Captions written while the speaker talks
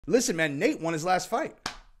Listen, man, Nate won his last fight.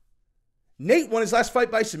 Nate won his last fight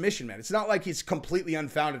by submission, man. It's not like it's completely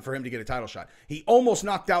unfounded for him to get a title shot. He almost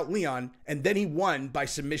knocked out Leon, and then he won by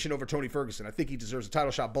submission over Tony Ferguson. I think he deserves a title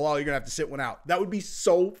shot. Bilal, you're going to have to sit one out. That would be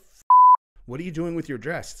so What are you doing with your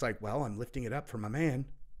dress? It's like, well, I'm lifting it up for my man,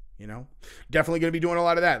 you know? Definitely going to be doing a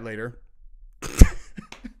lot of that later.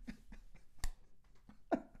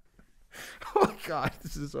 Oh, God,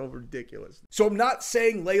 this is so ridiculous. So I'm not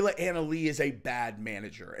saying Layla Anna Lee is a bad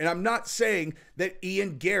manager. And I'm not saying that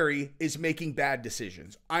Ian Garry is making bad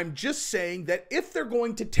decisions. I'm just saying that if they're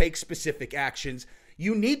going to take specific actions,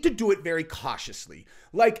 you need to do it very cautiously.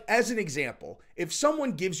 Like, as an example, if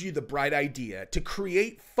someone gives you the bright idea to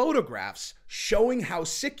create photographs showing how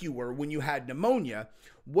sick you were when you had pneumonia,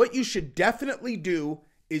 what you should definitely do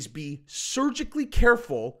is be surgically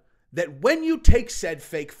careful that when you take said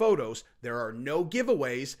fake photos, there are no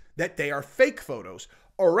giveaways that they are fake photos,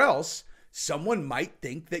 or else someone might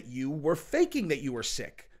think that you were faking that you were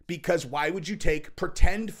sick. Because why would you take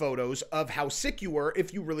pretend photos of how sick you were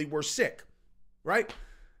if you really were sick, right?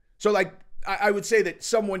 So like, I would say that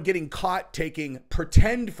someone getting caught taking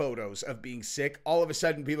pretend photos of being sick, all of a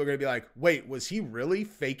sudden people are going to be like, wait, was he really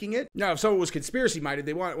faking it? Now, if someone was conspiracy minded,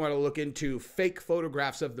 they want to look into fake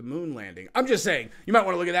photographs of the moon landing. I'm just saying, you might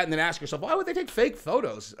want to look at that and then ask yourself, why would they take fake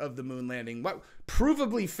photos of the moon landing? What,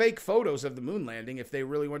 provably fake photos of the moon landing if they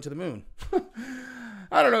really went to the moon?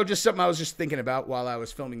 I don't know, just something I was just thinking about while I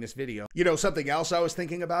was filming this video. You know, something else I was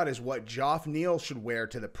thinking about is what Geoff Neal should wear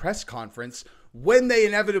to the press conference when they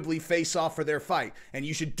inevitably face off for their fight. And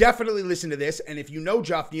you should definitely listen to this. And if you know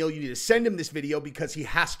Geoff Neal, you need to send him this video because he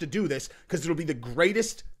has to do this because it'll be the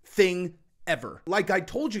greatest thing ever. Like I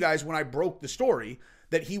told you guys when I broke the story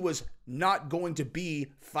that he was not going to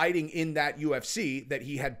be fighting in that UFC, that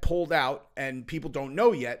he had pulled out and people don't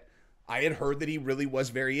know yet. I had heard that he really was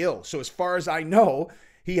very ill. So as far as I know,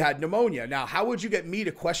 he had pneumonia. Now, how would you get me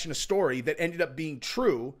to question a story that ended up being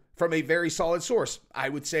true from a very solid source? I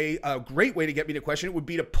would say a great way to get me to question it would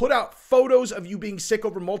be to put out photos of you being sick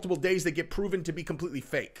over multiple days that get proven to be completely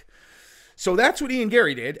fake. So that's what Ian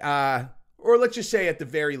Garry did. Or let's just say at the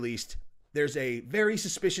very least, there's a very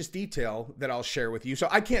suspicious detail that I'll share with you. So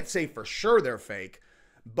I can't say for sure they're fake,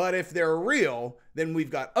 but if they're real, then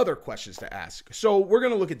we've got other questions to ask. So we're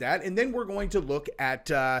going to look at that. And then we're going to look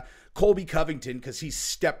at Colby Covington because he's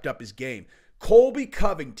stepped up his game. Colby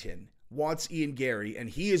Covington wants Ian Garry, and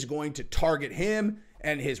he is going to target him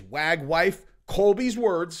and his wag wife. Colby's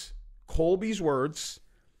words.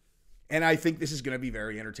 And I think this is going to be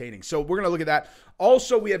very entertaining. So we're going to look at that.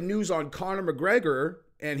 Also, we have news on Conor McGregor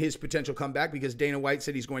and his potential comeback because Dana White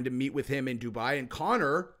said he's going to meet with him in Dubai. And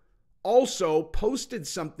Conor also posted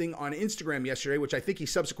something on Instagram yesterday, which I think he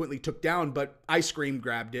subsequently took down, but I screen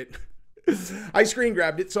grabbed it.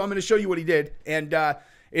 So I'm going to show you what he did. And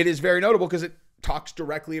it is very notable because it talks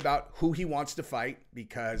directly about who he wants to fight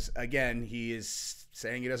because, again, he is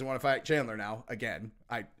saying he doesn't want to fight Chandler now. Again,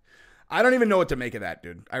 I don't even know what to make of that,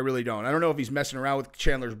 dude. I really don't. I don't know if he's messing around with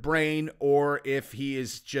Chandler's brain or if he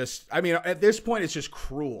is just, I mean, at this point, it's just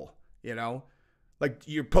cruel, you know? Like,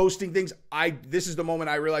 you're posting things. This is the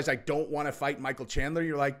moment I realized I don't want to fight Michael Chandler.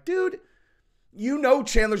 You're like, dude, you know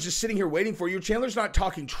Chandler's just sitting here waiting for you. Chandler's not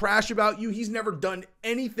talking trash about you. He's never done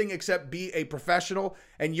anything except be a professional.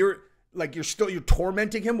 And you're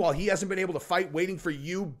tormenting him while he hasn't been able to fight, waiting for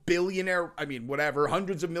you, billionaire, I mean, whatever,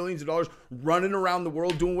 hundreds of millions of dollars, running around the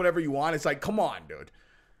world doing whatever you want. It's like, come on, dude.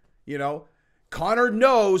 You know? Conor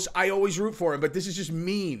knows I always root for him, but this is just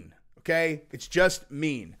mean, okay? It's just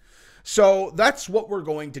mean. So that's what we're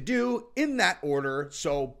going to do in that order,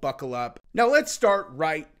 so buckle up. Now let's start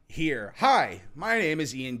right here. Hi, my name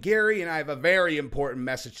is Ian Garry, and I have a very important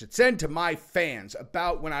message to send to my fans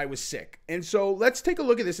about when I was sick. And so let's take a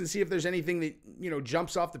look at this and see if there's anything that, you know,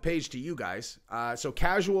 jumps off the page to you guys. So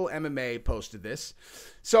Casual MMA posted this.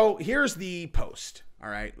 So here's the post. All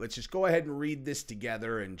right, let's just go ahead and read this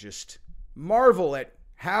together and just marvel at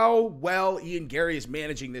how well Ian Garry is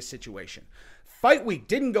managing this situation. Fight week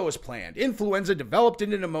didn't go as planned. Influenza developed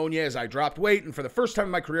into pneumonia as I dropped weight, and for the first time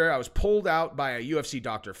in my career, I was pulled out by a UFC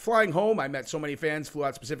doctor. Flying home, I met so many fans, flew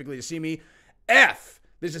out specifically to see me.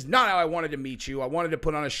 This is not how I wanted to meet you. I wanted to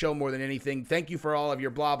put on a show more than anything. Thank you for all of your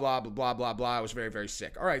blah, blah, blah, blah, blah, blah. I was very, very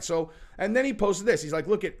sick. All right, so, and then he posted this. He's like,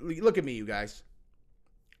 look at me, you guys.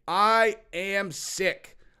 I am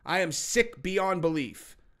sick. I am sick beyond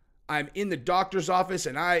belief. I'm in the doctor's office,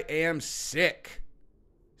 and I am sick.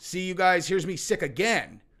 See, you guys, here's me sick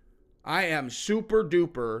again. I am super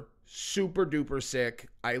duper sick.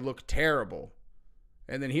 I look terrible.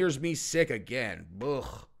 And then here's me sick again.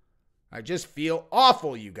 Ugh. I just feel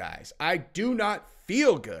awful, you guys. I do not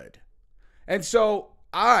feel good. And so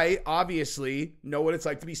I obviously know what it's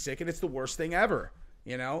like to be sick, and it's the worst thing ever.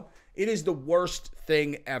 You know, it is the worst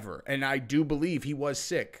thing ever. And I do believe he was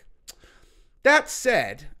sick. That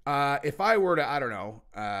said, if I were to, I don't know,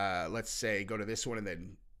 let's say go to this one and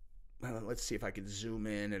then let's see if I can zoom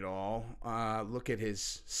in at all. Look at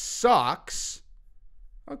his socks.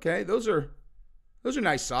 Okay, those are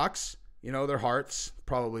nice socks. You know, they're hearts.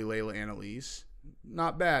 Probably Layla Annalise.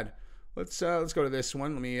 Not bad. Let's go to this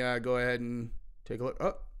one. Let me go ahead and take a look.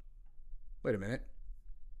 Oh, wait a minute.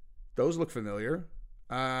 Those look familiar.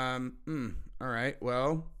 All right.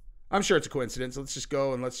 Well, I'm sure it's a coincidence. Let's just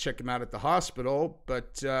go and let's check him out at the hospital.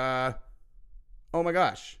 But oh my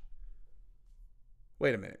gosh.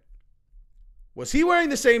 Wait a minute. Was he wearing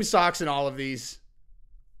the same socks in all of these?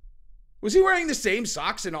 Was he wearing the same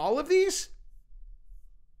socks in all of these?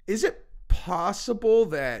 Is it possible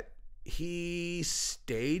that he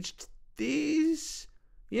staged these?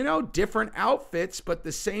 You know, different outfits, but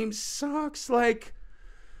the same socks? Like,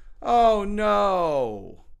 oh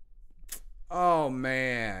no. Oh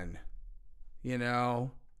man. You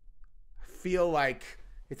know, I feel like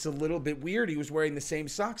it's a little bit weird he was wearing the same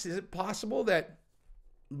socks. Is it possible that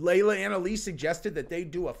Layla Annalise suggested that they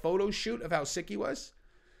do a photo shoot of how sick he was?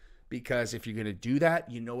 Because if you're going to do that,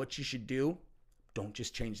 you know what you should do? Don't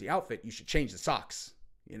just change the outfit. You should change the socks,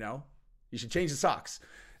 you know? You should change the socks.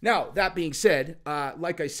 Now, that being said,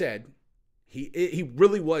 like I said, he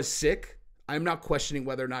really was sick. I'm not questioning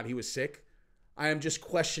whether or not he was sick. I am just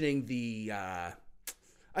questioning the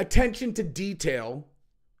attention to detail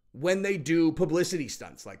when they do publicity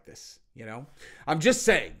stunts like this, you know? I'm just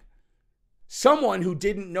saying, someone who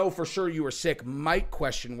didn't know for sure you were sick might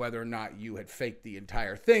question whether or not you had faked the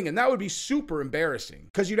entire thing. And that would be super embarrassing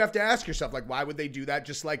because you'd have to ask yourself, like, why would they do that?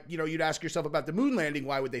 Just like, you know, you'd ask yourself about the moon landing.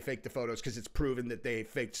 Why would they fake the photos? Because it's proven that they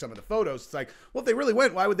faked some of the photos. It's like, well, if they really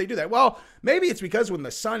went, why would they do that? Well, maybe it's because when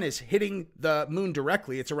the sun is hitting the moon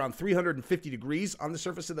directly, it's around 350 degrees on the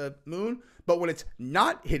surface of the moon. But when it's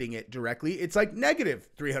not hitting it directly, it's like negative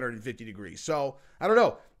 350 degrees. So I don't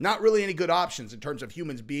know, not really any good options in terms of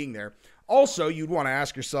humans being there. Also, you'd want to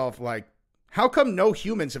ask yourself, like, how come no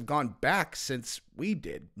humans have gone back since we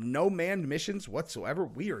did? No manned missions whatsoever?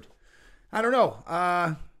 Weird. I don't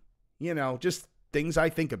know. You know, just things I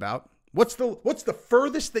think about. What's the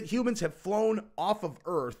furthest that humans have flown off of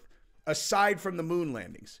Earth aside from the moon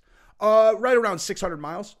landings? Right around 600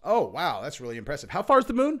 miles. Oh, wow. That's really impressive. How far is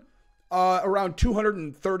the moon? Around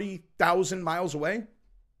 230,000 miles away.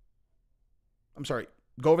 I'm sorry.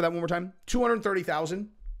 Go over that one more time. 230,000.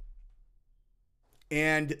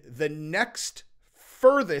 And the next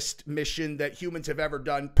furthest mission that humans have ever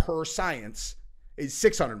done per science is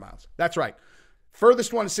 600 miles. That's right.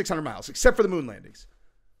 Furthest one is 600 miles, except for the moon landings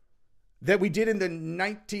that we did in the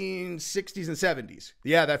 1960s and 70s.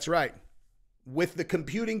 Yeah, that's right. With the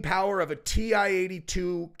computing power of a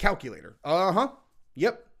TI-82 calculator.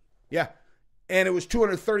 Yep. Yeah. And it was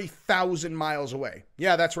 230,000 miles away.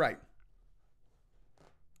 Yeah, that's right.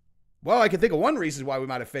 Well, I can think of one reason why we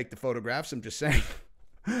might have faked the photographs. I'm just saying.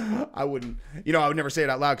 I would never say it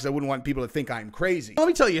out loud because I wouldn't want people to think I'm crazy. Let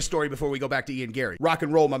me tell you a story before we go back to Ian Garry. Rock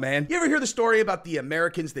and roll, my man. You ever hear the story about the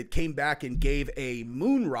Americans that came back and gave a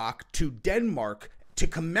moon rock to Denmark to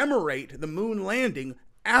commemorate the moon landing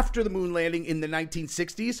after the moon landing in the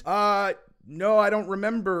 1960s? No, I don't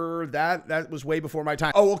remember that. That was way before my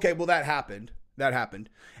time. Oh, okay. Well, that happened.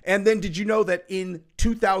 And then did you know that in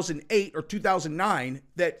 2008 or 2009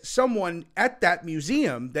 that someone at that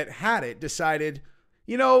museum that had it decided,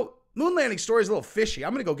 you know, moon landing story is a little fishy.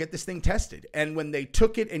 I'm going to go get this thing tested. And when they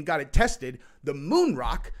took it and got it tested, the moon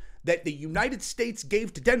rock that the United States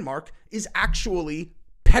gave to Denmark is actually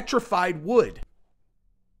petrified wood.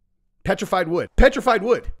 Petrified wood.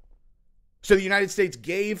 So the United States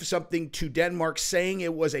gave something to Denmark saying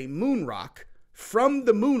it was a moon rock from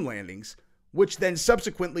the moon landings, which then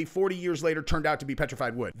subsequently 40 years later turned out to be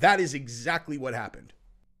petrified wood. That is exactly what happened.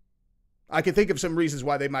 I can think of some reasons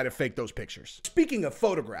why they might have faked those pictures. Speaking of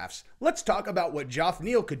photographs, let's talk about what Geoff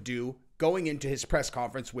Neal could do going into his press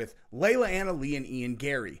conference with Layla Annalise and Ian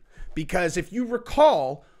Garry. Because if you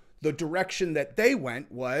recall, the direction that they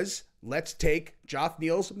went was, let's take Geoff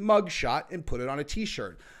Neal's mugshot and put it on a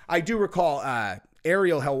t-shirt. I do recall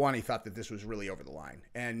Ariel Helwani thought that this was really over the line.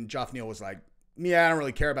 And Geoff Neal was like, yeah, I don't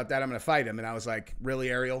really care about that. I'm going to fight him. And I was like, really,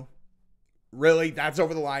 Ariel? Really? That's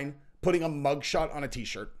over the line? Putting a mugshot on a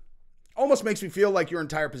t-shirt? Almost makes me feel like your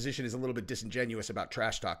entire position is a little bit disingenuous about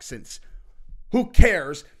trash talk, since who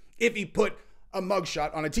cares if he put a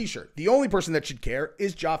mugshot on a t-shirt? The only person that should care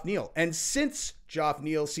is Geoff Neal. And since Geoff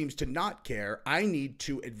Neal seems to not care, I need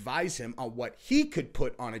to advise him on what he could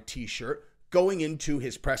put on a t-shirt going into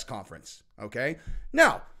his press conference, okay?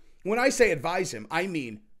 Now, when I say advise him, I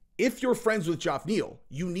mean, if you're friends with Geoff Neal,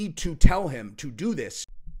 you need to tell him to do this.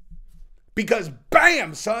 Because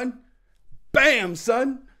bam, son. Bam,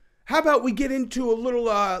 son. How about we get into a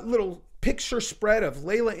little picture spread of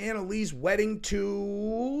Layla Anna Lee's wedding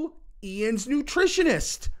to Ian's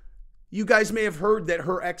nutritionist. You guys may have heard that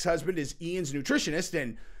her ex-husband is Ian's nutritionist,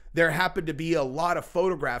 and there happened to be a lot of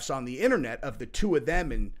photographs on the internet of the two of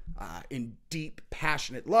them in deep,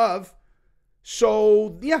 passionate love.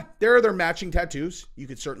 So, yeah, there are their matching tattoos. You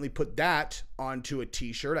could certainly put that onto a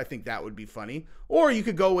t-shirt. I think that would be funny. Or you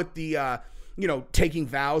could go with the, taking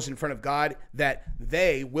vows in front of God that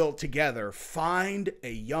they will together find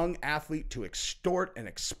a young athlete to extort and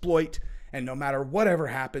exploit. And no matter whatever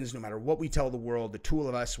happens, no matter what we tell the world, the two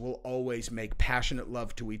of us will always make passionate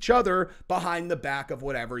love to each other behind the back of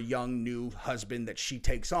whatever young new husband that she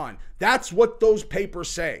takes on. That's what those papers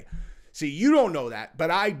say. See, you don't know that,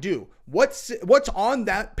 but I do. What's on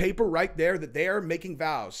that paper right there that they are making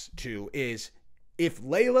vows to is, if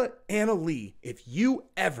Layla Anna Lee, if you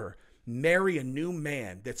ever marry a new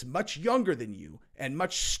man that's much younger than you and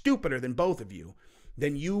much stupider than both of you,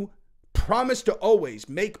 then you promise to always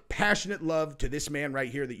make passionate love to this man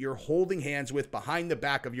right here that you're holding hands with behind the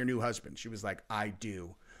back of your new husband. She was like, I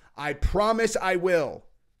do. I promise I will.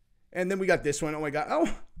 And then we got this one. Oh my God.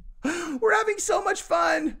 Oh, we're having so much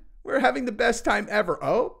fun. We're having the best time ever.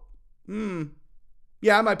 Oh,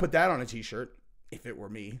 yeah, I might put that on a t-shirt if it were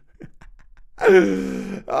me.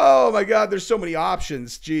 Oh my God, there's so many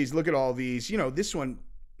options. Jeez, look at all these. This one,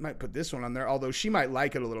 might put this one on there, although she might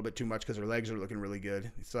like it a little bit too much because her legs are looking really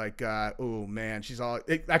good. It's like, oh man,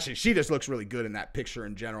 actually, she just looks really good in that picture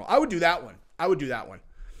in general. I would do that one.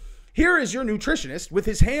 Here is your nutritionist with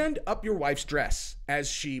his hand up your wife's dress as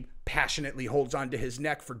she passionately holds onto his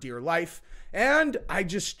neck for dear life. And I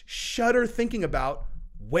just shudder thinking about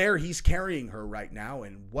where he's carrying her right now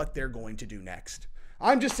and what they're going to do next.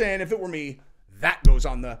 I'm just saying, if it were me, that goes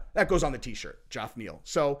on the t-shirt, Geoff Neal.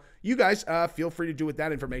 So you guys feel free to do with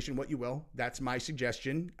that information what you will. That's my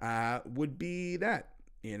suggestion, would be that,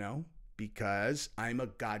 because I'm a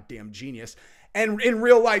goddamn genius. And in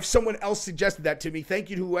real life, someone else suggested that to me. Thank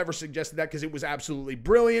you to whoever suggested that, because it was absolutely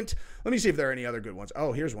brilliant. Let me see if there are any other good ones.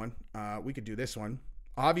 Oh, here's one. We could do this one.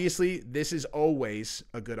 Obviously, this is always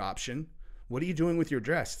a good option. What are you doing with your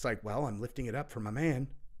dress? It's like, well, I'm lifting it up for my man,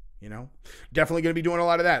 Definitely going to be doing a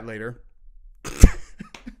lot of that later.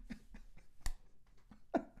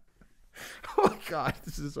 Oh my God,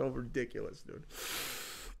 this is so ridiculous, dude.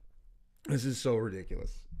 This is so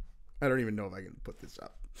ridiculous. I don't even know if I can put this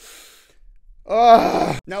up.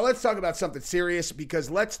 Now let's talk about something serious, because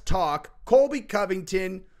let's talk Colby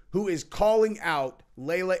Covington, who is calling out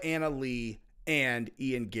Layla Anna Lee and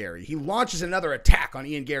Ian Garry. He launches another attack on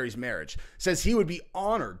Ian Garry's marriage, says he would be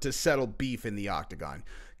honored to settle beef in the octagon.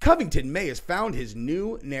 Covington may has found his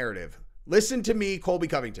new narrative. Listen to me, Colby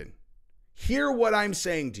Covington. Hear what I'm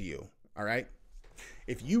saying to you, all right?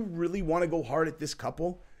 If you really want to go hard at this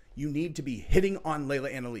couple, you need to be hitting on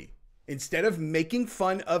Layla Anna Lee. Instead of making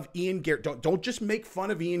fun of Ian Garry, don't just make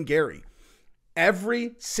fun of Ian Garry.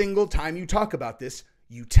 Every single time you talk about this,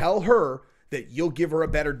 you tell her that you'll give her a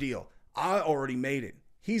better deal. I already made it.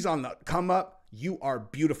 He's on the come up. You are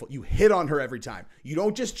beautiful. You hit on her every time. You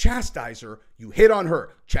don't just chastise her. You hit on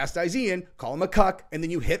her. Chastise Ian, call him a cuck, and then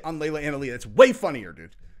you hit on Layla Anna Lee. That's way funnier,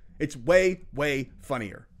 dude. It's way, way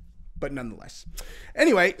funnier. But nonetheless.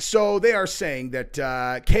 Anyway, so they are saying that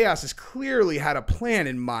Chaos has clearly had a plan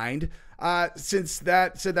in mind since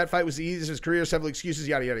that fight was the easiest of his career, several excuses,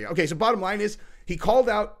 yada, yada, yada. Okay, so bottom line is he called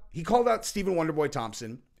out Stephen Wonderboy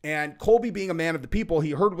Thompson, and Colby, being a man of the people,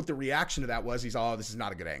 he heard what the reaction to that was. He's, oh, this is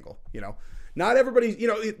not a good angle, Not everybody,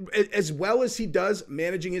 as well as he does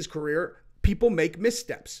managing his career, people make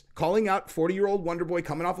missteps. Calling out 40-year-old Wonderboy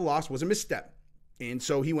coming off a loss was a misstep. And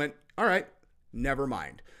so he went, all right, never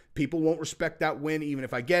mind. People won't respect that win even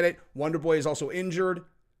if I get it. Wonderboy is also injured,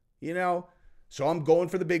 So I'm going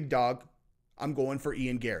for the big dog. I'm going for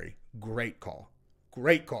Ian Garry. Great call.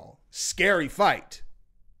 Great call. Scary fight.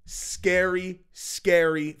 Scary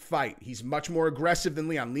fight. He's much more aggressive than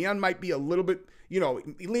Leon. Leon might be a little bit...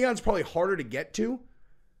 Leon's probably harder to get to,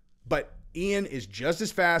 but Ian is just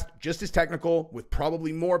as fast, just as technical, with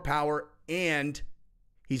probably more power, and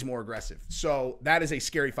he's more aggressive. So that is a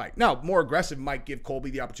scary fight. Now, more aggressive might give Colby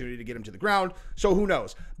the opportunity to get him to the ground, so who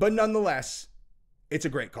knows? But nonetheless, it's a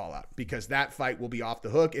great call out, because that fight will be off the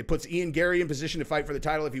hook. It puts Ian Garry in position to fight for the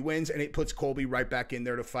title if he wins, and it puts Colby right back in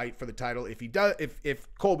there to fight for the title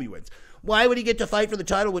if Colby wins. Why would he get to fight for the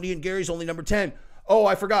title when Ian Garry's only number 10? Oh,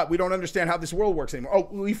 I forgot. We don't understand how this world works anymore. Oh,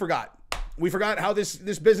 we forgot. we forgot how this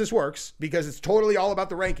business works because it's totally all about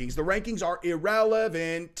the rankings. The rankings are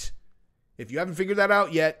irrelevant. If you haven't figured that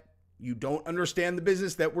out yet, you don't understand the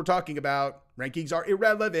business that we're talking about. Rankings are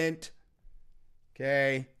irrelevant.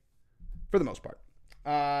 Okay. For the most part.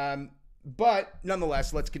 But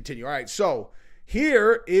nonetheless, let's continue. All right. So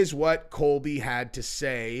here is what Colby had to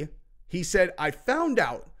say. He said, I found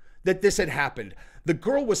out that this had happened. The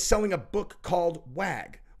girl was selling a book called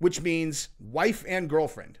WAG, which means wife and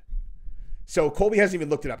girlfriend. So Colby hasn't even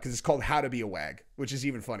looked it up because it's called How to Be a WAG, which is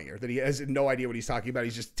even funnier that he has no idea what he's talking about.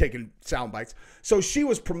 He's just taking sound bites. So she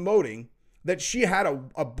was promoting that she had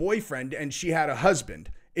a boyfriend and she had a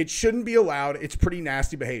husband. It shouldn't be allowed. It's pretty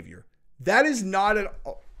nasty behavior. That is not an...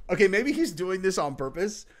 Okay, maybe he's doing this on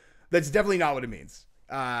purpose. That's definitely not what it means.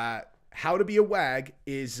 How to Be a WAG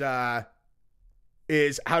is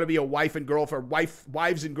how to be a wife and girlfriend,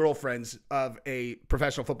 wives and girlfriends of a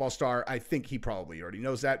professional football star. I think he probably already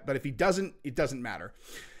knows that, but if he doesn't, it doesn't matter.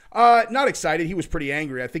 Not excited. He was pretty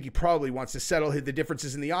angry. I think he probably wants to settle the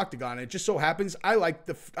differences in the octagon. And it just so happens I like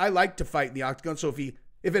to fight in the octagon. So if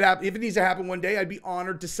it needs to happen one day, I'd be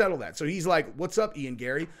honored to settle that. So he's like, "What's up, Ian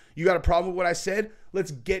Garry? You got a problem with what I said?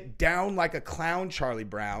 Let's get down like a clown, Charlie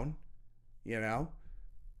Brown." You know.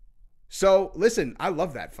 So listen, I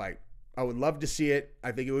love that fight. I would love to see it.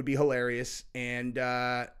 I think it would be hilarious. And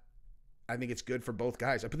I think it's good for both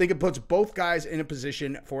guys. I think it puts both guys in a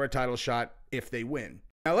position for a title shot if they win.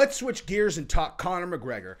 Now let's switch gears and talk Conor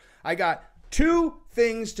McGregor. I got 2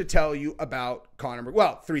 things to tell you about Conor McGregor.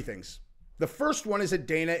 Well, 3 things. The first one is that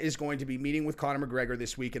Dana is going to be meeting with Conor McGregor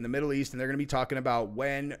this week in the Middle East, and they're going to be talking about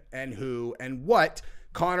when and who and what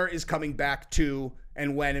Conor is coming back to,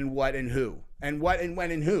 and when and what and who, and what and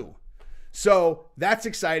when and who. So that's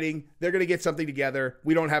exciting. They're going to get something together.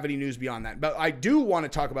 We don't have any news beyond that. But I do want to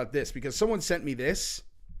talk about this because someone sent me this.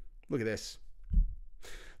 Look at this.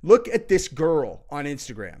 Look at this girl on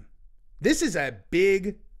Instagram. This is a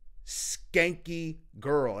big, skanky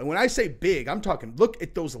girl. And when I say big, I'm talking, look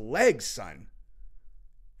at those legs, son.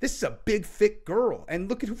 This is a big, thick girl. And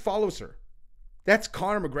look at who follows her. That's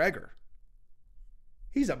Conor McGregor.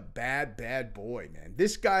 He's a bad, bad boy, man.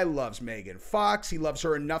 This guy loves Megan Fox. He loves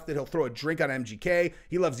her enough that he'll throw a drink on thick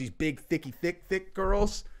He loves these big, thick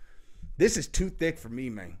girls. This is too thick for me,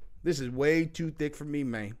 man. This is way too thick for me,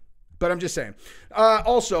 man. But I'm just saying.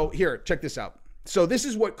 Also, here, check this out. So this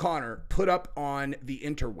is what Conor put up on the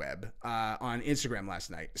interweb on Instagram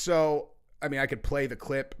last night. So, I mean, I could play the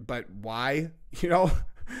clip, but why? You know,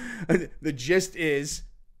 the gist is...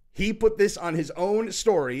 He put this on his own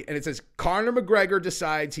story, and it says, Conor McGregor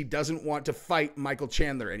decides he doesn't want to fight Michael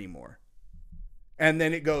Chandler anymore. And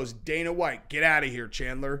then it goes, Dana White, get out of here,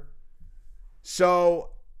 Chandler. So,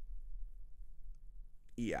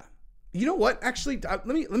 yeah. You know what? Actually, let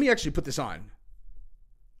me actually put this on.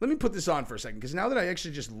 Let me put this on for a second, because now that I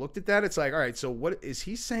actually just looked at that, it's like, all right, so what is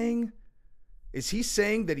he saying? Is he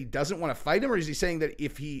saying that he doesn't want to fight him, or is he saying that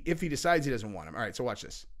if he decides he doesn't want him? All right, so watch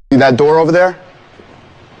this. See that door over there?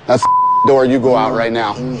 That's the door. You go out right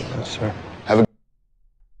now. Yes, sir.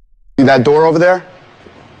 See that door over there?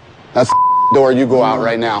 That's the door. You go out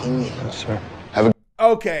right now. Yes, sir.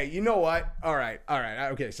 Okay, you know what? All right.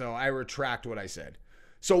 Okay, so I retract what I said.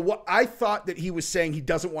 So what I thought that he was saying he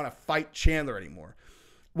doesn't want to fight Chandler anymore.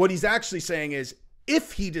 What he's actually saying is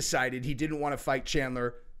if he decided he didn't want to fight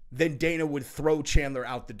Chandler, then Dana would throw Chandler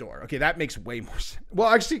out the door. Okay, that makes way more sense. Well,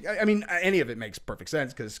 actually, I mean, any of it makes perfect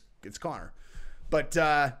sense because it's Conor. But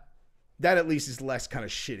that at least is less kind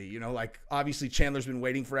of shitty, you know? Like, obviously, Chandler's been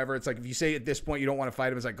waiting forever. It's like, if you say at this point you don't want to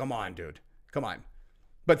fight him, it's like, come on, dude. Come on.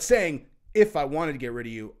 But saying, if I wanted to get rid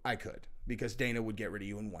of you, I could. Because Dana would get rid of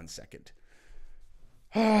you in 1 second.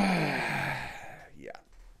 Yeah.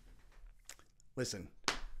 Listen,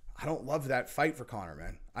 I don't love that fight for Conor,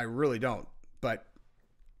 man. I really don't. But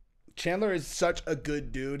Chandler is such a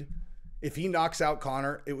good dude. If he knocks out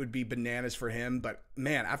Conor, it would be bananas for him. But,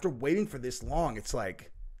 man, after waiting for this long, it's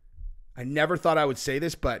like, I never thought I would say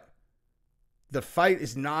this, but the fight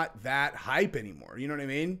is not that hype anymore. You know what I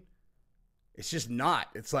mean? It's just not.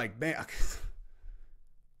 It's like, man,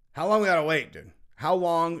 how long we got to wait, dude? How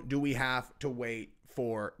long do we have to wait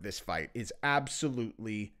for this fight? It's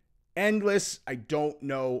absolutely endless. I don't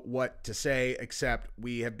know what to say, except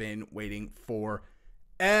we have been waiting forever.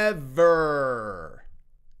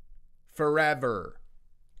 Forever,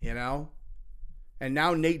 you know? And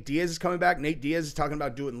now Nate Diaz is coming back. Nate Diaz is talking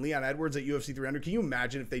about doing Leon Edwards at UFC 300. Can you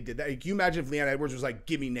imagine if they did that? Can you imagine if Leon Edwards was like,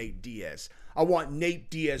 give me Nate Diaz. I want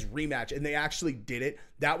Nate Diaz rematch. And they actually did it.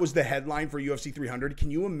 That was the headline for UFC 300.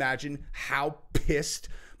 Can you imagine how pissed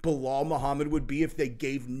Bilal Muhammad would be if they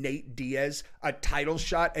gave Nate Diaz a title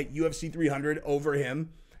shot at UFC 300 over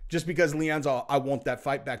him? Just because Leon's all, I want that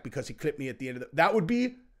fight back because he clipped me at the end of that would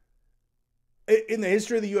be, in the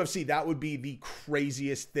history of the UFC, that would be the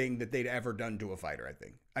craziest thing that they'd ever done to a fighter, I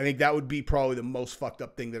think. I think that would be probably the most fucked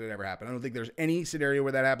up thing that had ever happened. I don't think there's any scenario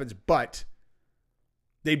where that happens, but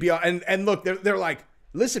they'd be, and look, they're like,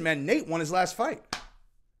 listen, man, Nate won his last fight.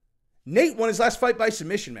 Nate won his last fight by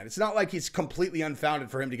submission, man. It's not like it's completely unfounded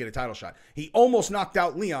for him to get a title shot. He almost knocked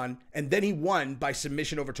out Leon, and then he won by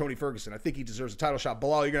submission over Tony Ferguson. I think he deserves a title shot.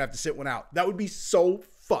 Bilal, you're going to have to sit one out. That would be so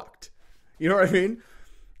fucked. You know what I mean?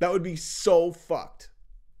 That would be so fucked.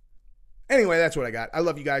 Anyway, that's what I got. I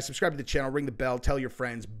love you guys. Subscribe to the channel. Ring the bell. Tell your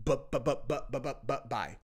friends. Bye.